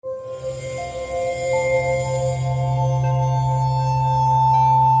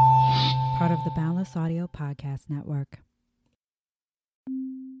Audio Podcast Network.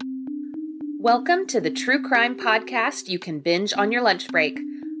 Welcome to the True Crime Podcast you can binge on your lunch break.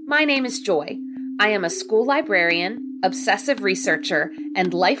 My name is Joy. I am a school librarian, obsessive researcher,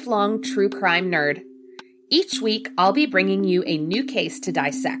 and lifelong true crime nerd. Each week, I'll be bringing you a new case to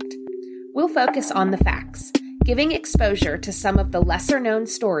dissect. We'll focus on the facts, giving exposure to some of the lesser-known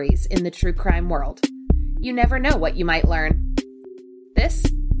stories in the true crime world. You never know what you might learn. This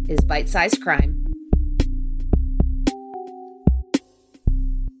is Bite-Sized Crime.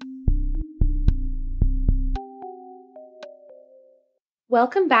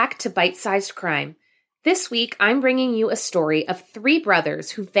 Welcome back to Bite-Sized Crime. This week, I'm bringing you a story of three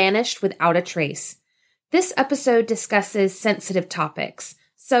brothers who vanished without a trace. This episode discusses sensitive topics,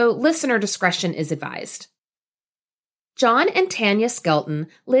 so listener discretion is advised. John and Tanya Skelton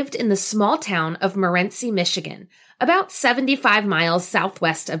lived in the small town of Morenci, Michigan, about 75 miles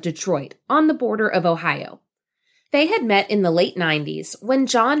southwest of Detroit, on the border of Ohio. They had met in the late 90s when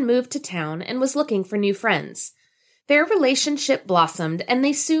John moved to town and was looking for new friends. Their relationship blossomed and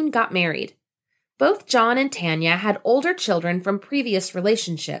they soon got married. Both John and Tanya had older children from previous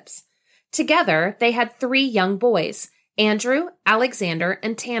relationships. Together, they had three young boys, Andrew, Alexander,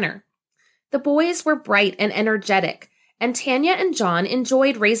 and Tanner. The boys were bright and energetic, and Tanya and John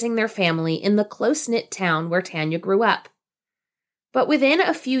enjoyed raising their family in the close-knit town where Tanya grew up. But within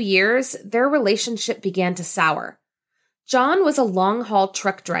a few years, their relationship began to sour. John was a long-haul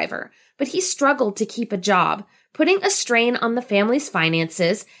truck driver, but he struggled to keep a job, putting a strain on the family's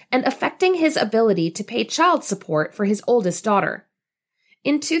finances and affecting his ability to pay child support for his oldest daughter.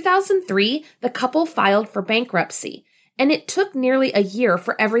 In 2003, the couple filed for bankruptcy, and it took nearly a year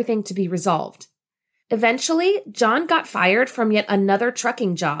for everything to be resolved. Eventually, John got fired from yet another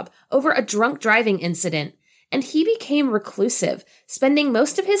trucking job over a drunk driving incident, and he became reclusive, spending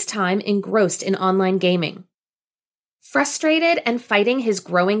most of his time engrossed in online gaming. Frustrated and fighting his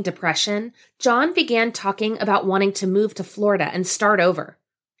growing depression, John began talking about wanting to move to Florida and start over.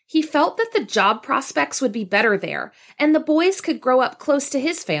 He felt that the job prospects would be better there, and the boys could grow up close to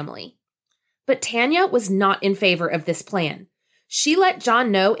his family. But Tanya was not in favor of this plan. She let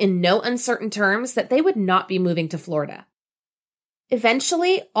John know in no uncertain terms that they would not be moving to Florida.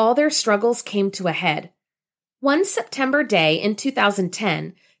 Eventually, all their struggles came to a head. One September day in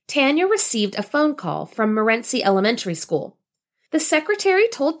 2010, Tanya received a phone call from Morenci Elementary School. The secretary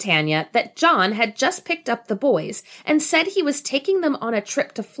told Tanya that John had just picked up the boys and said he was taking them on a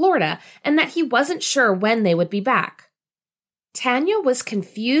trip to Florida and that he wasn't sure when they would be back. Tanya was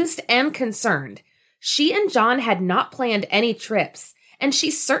confused and concerned. She and John had not planned any trips, and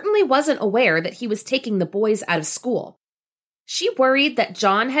she certainly wasn't aware that he was taking the boys out of school. She worried that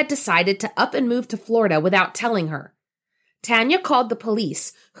John had decided to up and move to Florida without telling her. Tanya called the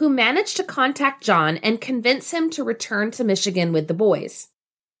police, who managed to contact John and convince him to return to Michigan with the boys.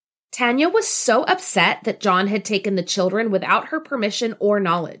 Tanya was so upset that John had taken the children without her permission or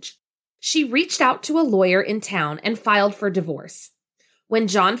knowledge. She reached out to a lawyer in town and filed for divorce. When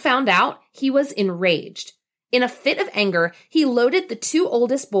John found out, he was enraged. In a fit of anger, he loaded the two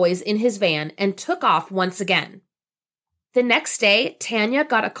oldest boys in his van and took off once again. The next day, Tanya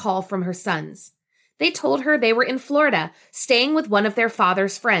got a call from her sons. They told her they were in Florida, staying with one of their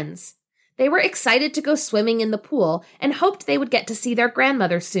father's friends. They were excited to go swimming in the pool and hoped they would get to see their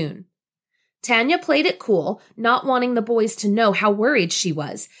grandmother soon. Tanya played it cool, not wanting the boys to know how worried she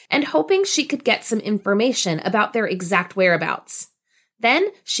was, and hoping she could get some information about their exact whereabouts. Then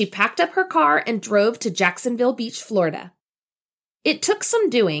she packed up her car and drove to Jacksonville Beach, Florida. It took some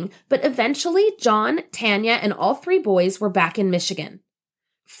doing, but eventually John, Tanya, and all three boys were back in Michigan.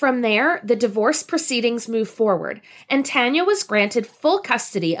 From there, the divorce proceedings moved forward, and Tanya was granted full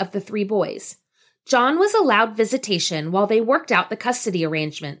custody of the three boys. John was allowed visitation while they worked out the custody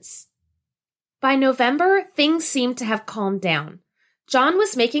arrangements. By November, things seemed to have calmed down. John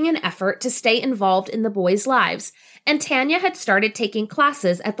was making an effort to stay involved in the boys' lives, and Tanya had started taking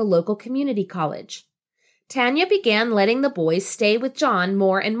classes at the local community college. Tanya began letting the boys stay with John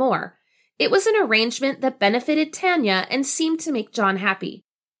more and more. It was an arrangement that benefited Tanya and seemed to make John happy.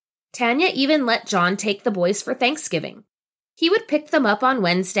 Tanya even let John take the boys for Thanksgiving. He would pick them up on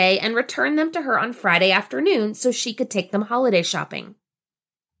Wednesday and return them to her on Friday afternoon so she could take them holiday shopping.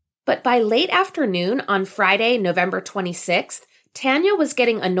 But by late afternoon on Friday, November 26th, Tanya was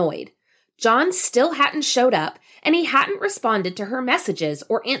getting annoyed. John still hadn't showed up, and he hadn't responded to her messages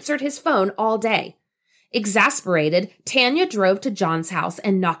or answered his phone all day. Exasperated, Tanya drove to John's house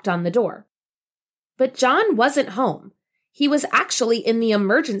and knocked on the door. But John wasn't home. He was actually in the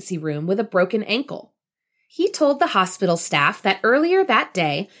emergency room with a broken ankle. He told the hospital staff that earlier that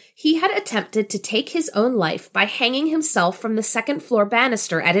day, he had attempted to take his own life by hanging himself from the second-floor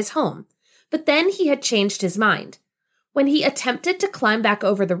banister at his home, but then he had changed his mind. When he attempted to climb back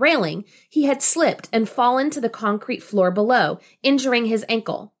over the railing, he had slipped and fallen to the concrete floor below, injuring his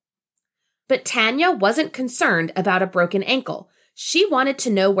ankle. But Tanya wasn't concerned about a broken ankle. She wanted to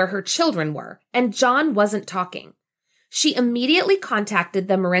know where her children were, and John wasn't talking. She immediately contacted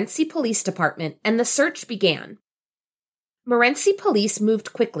the Morenci Police Department, and the search began. Morenci police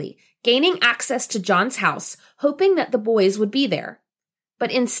moved quickly, gaining access to John's house, hoping that the boys would be there.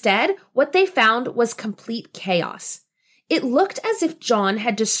 But instead, what they found was complete chaos. It looked as if John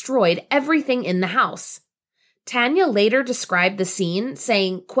had destroyed everything in the house. Tanya later described the scene,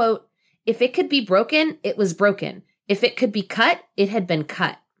 saying, quote, "If it could be broken, it was broken. If it could be cut, it had been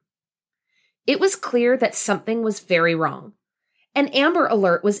cut." It was clear that something was very wrong. An Amber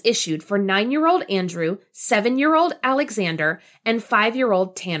Alert was issued for 9-year-old Andrew, 7-year-old Alexander, and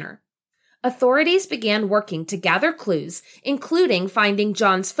 5-year-old Tanner. Authorities began working to gather clues, including finding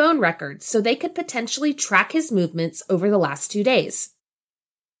John's phone records so they could potentially track his movements over the last 2 days.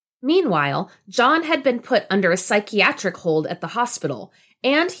 Meanwhile, John had been put under a psychiatric hold at the hospital,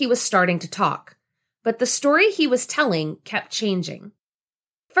 and he was starting to talk. But the story he was telling kept changing.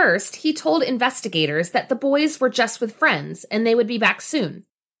 First, he told investigators that the boys were just with friends and they would be back soon.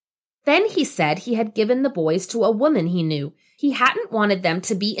 Then he said he had given the boys to a woman he knew. He hadn't wanted them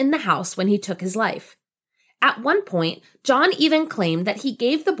to be in the house when he took his life. At one point, John even claimed that he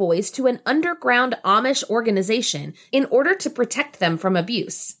gave the boys to an underground Amish organization in order to protect them from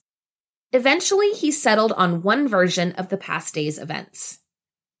abuse. Eventually, he settled on one version of the past day's events.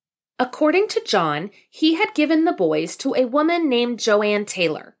 According to John, he had given the boys to a woman named Joanne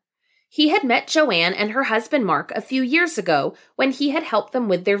Taylor. He had met Joanne and her husband Mark a few years ago when he had helped them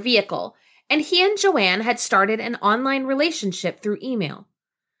with their vehicle, and he and Joanne had started an online relationship through email.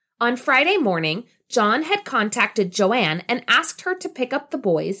 On Friday morning, John had contacted Joanne and asked her to pick up the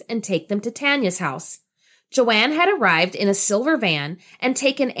boys and take them to Tanya's house. Joanne had arrived in a silver van and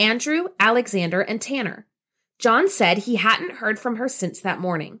taken Andrew, Alexander, and Tanner. John said he hadn't heard from her since that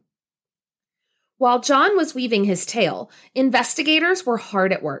morning. While John was weaving his tale, investigators were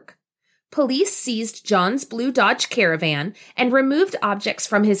hard at work. Police seized John's blue Dodge Caravan and removed objects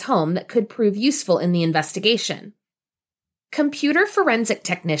from his home that could prove useful in the investigation. Computer forensic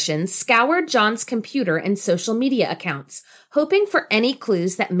technicians scoured John's computer and social media accounts, hoping for any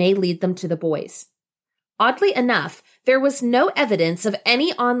clues that may lead them to the boys. Oddly enough, there was no evidence of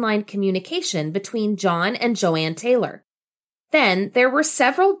any online communication between John and Joanne Taylor. Then, there were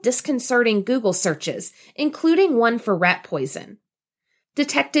several disconcerting Google searches, including one for rat poison.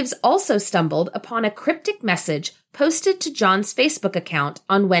 Detectives also stumbled upon a cryptic message posted to John's Facebook account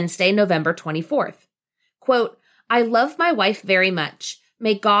on Wednesday, November 24th. Quote, "I love my wife very much.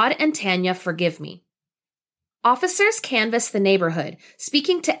 May God and Tanya forgive me." Officers canvassed the neighborhood,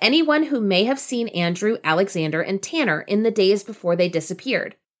 speaking to anyone who may have seen Andrew, Alexander, and Tanner in the days before they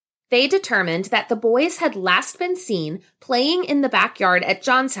disappeared. They determined that the boys had last been seen playing in the backyard at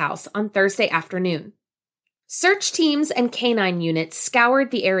John's house on Thursday afternoon. Search teams and canine units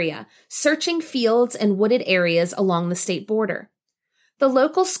scoured the area, searching fields and wooded areas along the state border. The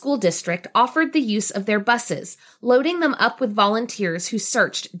local school district offered the use of their buses, loading them up with volunteers who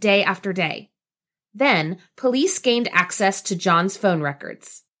searched day after day. Then, police gained access to John's phone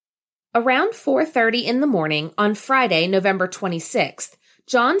records. Around 4:30 in the morning on Friday, November 26th,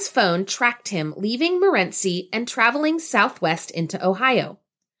 John's phone tracked him leaving Morenci and traveling southwest into Ohio.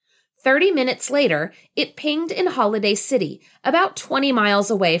 30 minutes later, it pinged in Holiday City, about 20 miles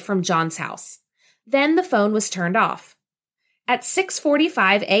away from John's house. Then the phone was turned off. At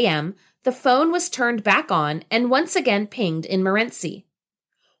 6:45 a.m., the phone was turned back on and once again pinged in Morenci.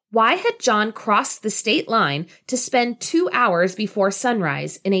 Why had John crossed the state line to spend 2 hours before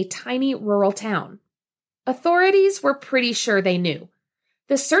sunrise in a tiny rural town? Authorities were pretty sure they knew.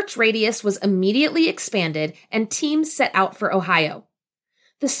 The search radius was immediately expanded and teams set out for Ohio.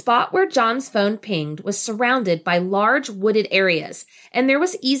 The spot where John's phone pinged was surrounded by large wooded areas, and there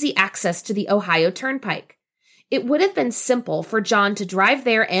was easy access to the Ohio Turnpike. It would have been simple for John to drive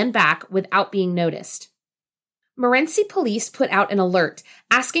there and back without being noticed. Morenci police put out an alert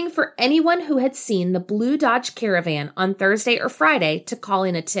asking for anyone who had seen the blue Dodge Caravan on Thursday or Friday to call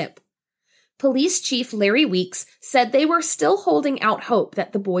in a tip. Police Chief Larry Weeks said they were still holding out hope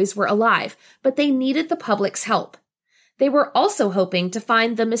that the boys were alive, but they needed the public's help. They were also hoping to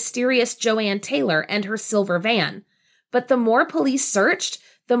find the mysterious Joanne Taylor and her silver van, but the more police searched,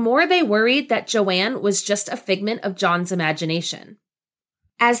 the more they worried that Joanne was just a figment of John's imagination.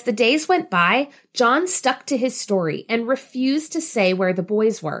 As the days went by, John stuck to his story and refused to say where the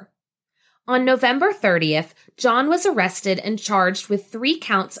boys were. On November 30th, John was arrested and charged with 3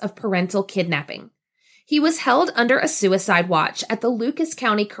 counts of parental kidnapping. He was held under a suicide watch at the Lucas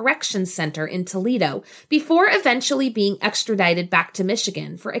County Corrections Center in Toledo before eventually being extradited back to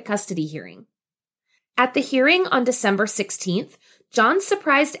Michigan for a custody hearing. At the hearing on December 16th, John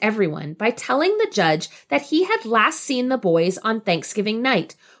surprised everyone by telling the judge that he had last seen the boys on Thanksgiving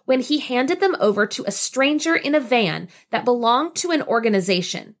night when he handed them over to a stranger in a van that belonged to an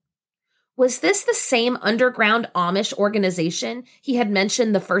organization. Was this the same underground Amish organization he had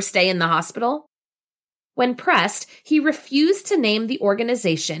mentioned the first day in the hospital? When pressed, he refused to name the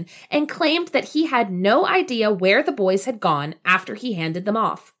organization and claimed that he had no idea where the boys had gone after he handed them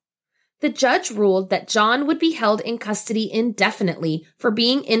off. The judge ruled that John would be held in custody indefinitely for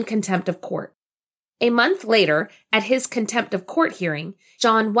being in contempt of court. A month later, at his contempt of court hearing,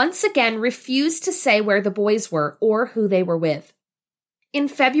 John once again refused to say where the boys were or who they were with. In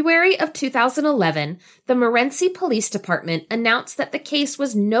February of 2011, the Morenci Police Department announced that the case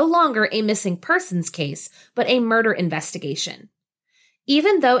was no longer a missing persons case, but a murder investigation.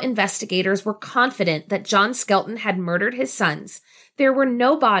 Even though investigators were confident that John Skelton had murdered his sons, there were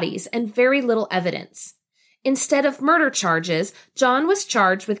no bodies and very little evidence. Instead of murder charges, John was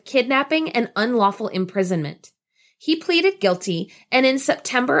charged with kidnapping and unlawful imprisonment. He pleaded guilty, and in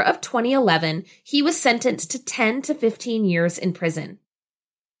September of 2011, he was sentenced to 10 to 15 years in prison.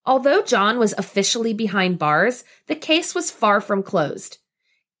 Although John was officially behind bars, the case was far from closed.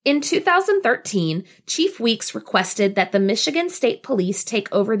 In 2013, Chief Weeks requested that the Michigan State Police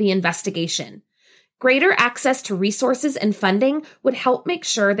take over the investigation. Greater access to resources and funding would help make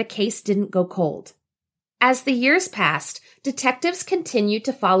sure the case didn't go cold. As the years passed, detectives continued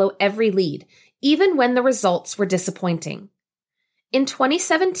to follow every lead, even when the results were disappointing. In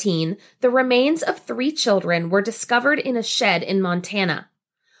 2017, the remains of 3 children were discovered in a shed in Montana.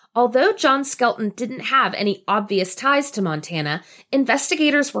 Although John Skelton didn't have any obvious ties to Montana,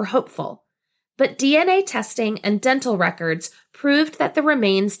 investigators were hopeful. But DNA testing and dental records proved that the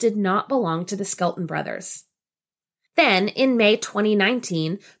remains did not belong to the Skelton brothers. Then, in May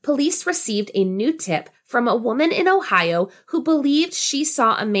 2019, police received a new tip from a woman in Ohio who believed she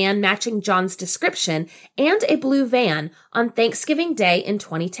saw a man matching John's description and a blue van on Thanksgiving Day in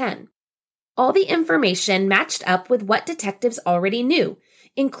 2010. All the information matched up with what detectives already knew,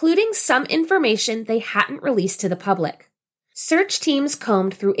 including some information they hadn't released to the public. Search teams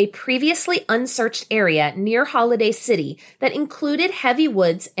combed through a previously unsearched area near Holiday City that included heavy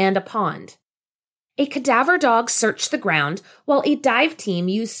woods and a pond. A cadaver dog searched the ground, while a dive team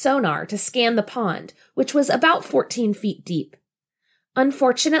used sonar to scan the pond, which was about 14 feet deep.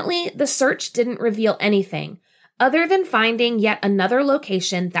 Unfortunately, the search didn't reveal anything, other than finding yet another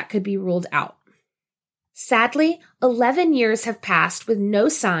location that could be ruled out. Sadly, 11 years have passed with no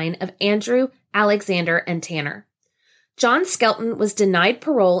sign of Andrew, Alexander, and Tanner. John Skelton was denied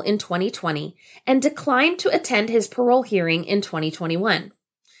parole in 2020 and declined to attend his parole hearing in 2021.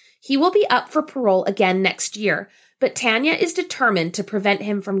 He will be up for parole again next year, but Tanya is determined to prevent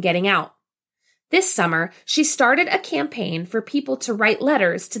him from getting out. This summer, she started a campaign for people to write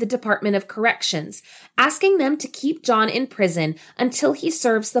letters to the Department of Corrections, asking them to keep John in prison until he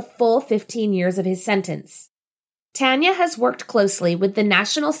serves the full 15 years of his sentence. Tanya has worked closely with the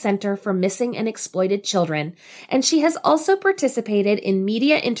National Center for Missing and Exploited Children, and she has also participated in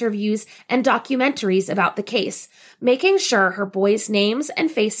media interviews and documentaries about the case, making sure her boys' names and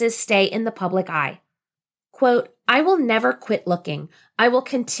faces stay in the public eye. Quote, "I will never quit looking. I will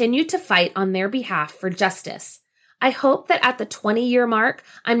continue to fight on their behalf for justice. I hope that at the 20-year mark,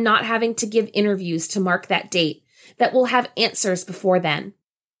 I'm not having to give interviews to mark that date, that we'll have answers before then.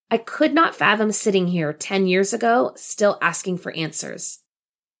 I could not fathom sitting here 10 years ago still asking for answers."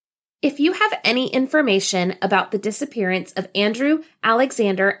 If you have any information about the disappearance of Andrew,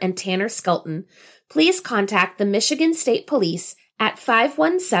 Alexander, and Tanner Skelton, please contact the Michigan State Police at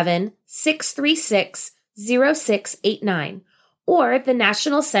 517-636-0689 or the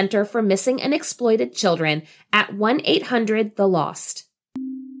National Center for Missing and Exploited Children at 1-800-THE-LOST.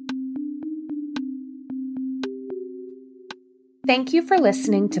 Thank you for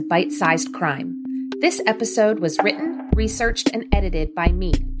listening to Bite-Sized Crime. This episode was written, researched, and edited by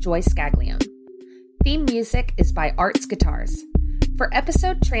me, Joy Scaglione. Theme music is by Arts Guitars. For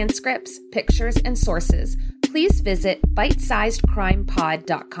episode transcripts, pictures, and sources, please visit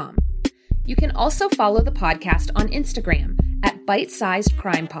bitesizedcrimepod.com. You can also follow the podcast on Instagram at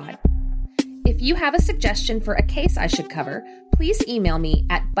bitesizedcrimepod. If you have a suggestion for a case I should cover, please email me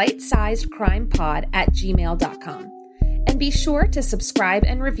at bitesizedcrimepod@gmail.com. And be sure to subscribe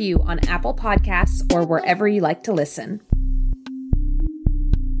and review on Apple Podcasts or wherever you like to listen.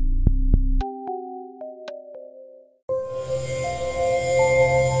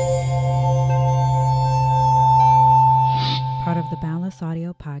 Part of the Boundless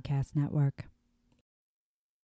Audio Podcast Network.